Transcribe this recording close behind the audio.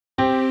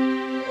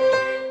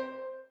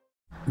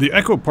The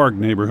Echo Park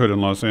neighborhood in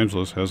Los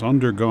Angeles has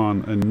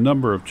undergone a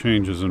number of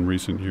changes in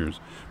recent years,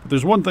 but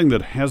there's one thing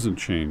that hasn't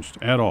changed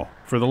at all.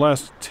 For the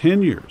last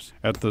 10 years,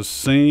 at the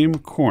same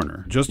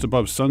corner, just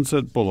above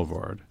Sunset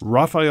Boulevard,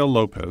 Rafael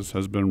Lopez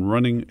has been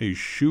running a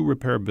shoe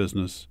repair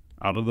business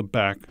out of the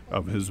back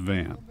of his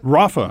van.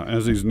 Rafa,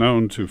 as he's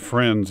known to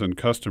friends and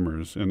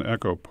customers in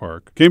Echo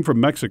Park, came from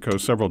Mexico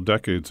several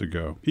decades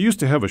ago. He used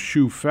to have a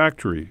shoe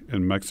factory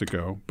in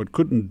Mexico, but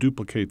couldn't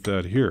duplicate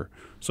that here.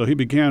 So he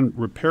began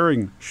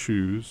repairing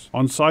shoes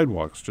on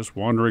sidewalks, just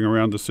wandering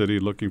around the city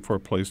looking for a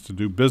place to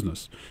do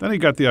business. Then he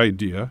got the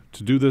idea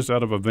to do this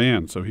out of a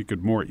van so he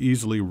could more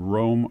easily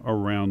roam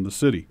around the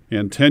city.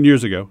 And 10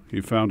 years ago,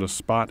 he found a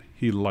spot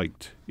he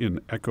liked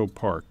in Echo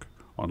Park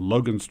on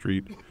Logan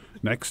Street,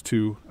 next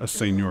to a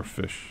Señor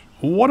Fish.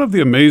 One of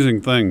the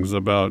amazing things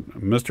about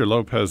Mr.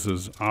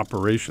 Lopez's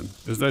operation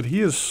is that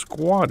he is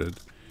squatted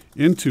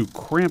into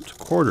cramped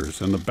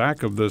quarters in the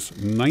back of this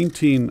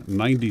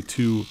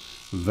 1992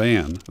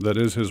 van that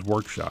is his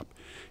workshop.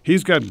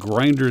 He's got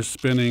grinders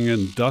spinning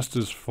and dust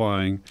is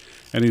flying,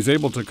 and he's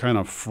able to kind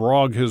of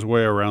frog his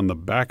way around the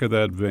back of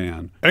that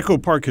van. Echo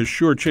Park has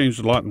sure changed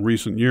a lot in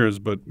recent years,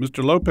 but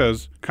Mr.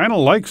 Lopez kind of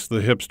likes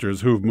the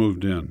hipsters who've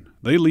moved in.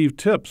 They leave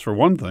tips, for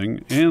one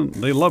thing, and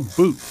they love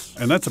boots,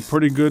 and that's a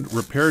pretty good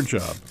repair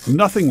job.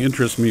 Nothing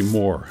interests me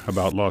more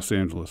about Los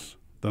Angeles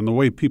than the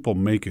way people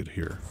make it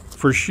here.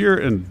 For sheer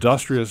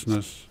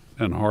industriousness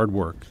and hard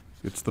work,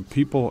 it's the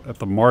people at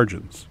the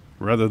margins,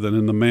 rather than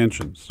in the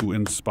mansions, who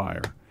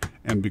inspire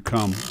and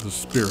become the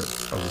spirit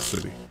of the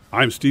city.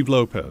 I'm Steve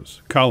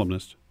Lopez,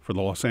 columnist for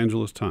the Los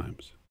Angeles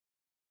Times.